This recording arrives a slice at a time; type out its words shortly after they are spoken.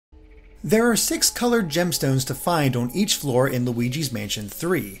There are 6 colored gemstones to find on each floor in Luigi's Mansion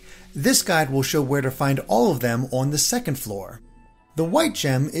 3. This guide will show where to find all of them on the second floor. The white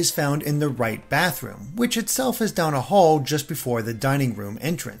gem is found in the right bathroom, which itself is down a hall just before the dining room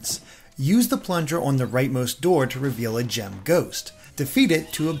entrance. Use the plunger on the rightmost door to reveal a gem ghost. Defeat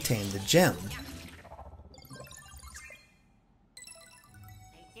it to obtain the gem.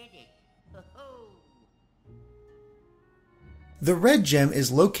 The red gem is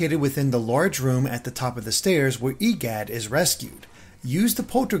located within the large room at the top of the stairs where Egad is rescued. Use the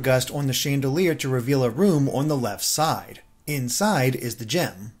poltergust on the chandelier to reveal a room on the left side. Inside is the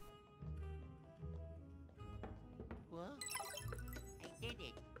gem.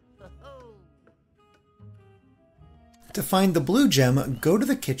 To find the blue gem, go to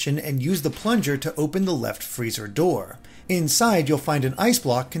the kitchen and use the plunger to open the left freezer door. Inside you'll find an ice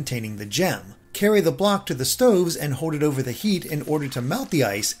block containing the gem. Carry the block to the stoves and hold it over the heat in order to melt the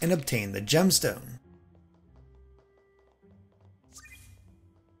ice and obtain the gemstone.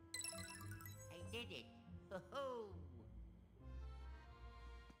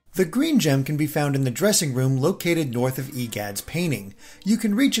 The green gem can be found in the dressing room located north of Egad's painting. You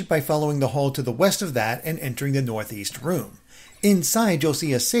can reach it by following the hall to the west of that and entering the northeast room. Inside you'll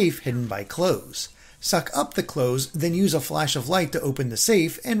see a safe hidden by clothes. Suck up the clothes, then use a flash of light to open the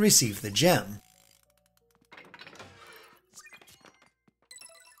safe and receive the gem.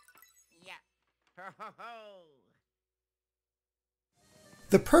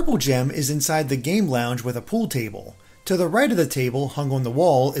 The purple gem is inside the game lounge with a pool table. To the right of the table, hung on the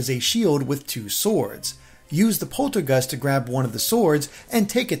wall, is a shield with 2 swords. Use the poltergust to grab one of the swords and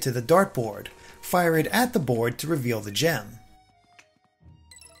take it to the dartboard. Fire it at the board to reveal the gem.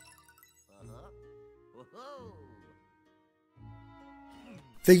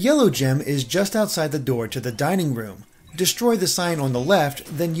 The yellow gem is just outside the door to the dining room. Destroy the sign on the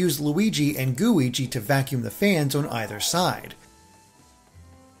left, then use Luigi and Gooigi to vacuum the fans on either side.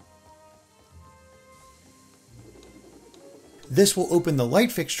 This will open the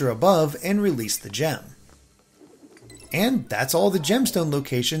light fixture above and release the gem. And that's all the gemstone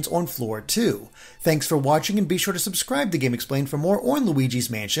locations on floor 2. Thanks for watching and be sure to subscribe to Game Explained for more on Luigi's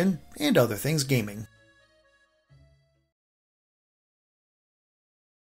Mansion and other things gaming.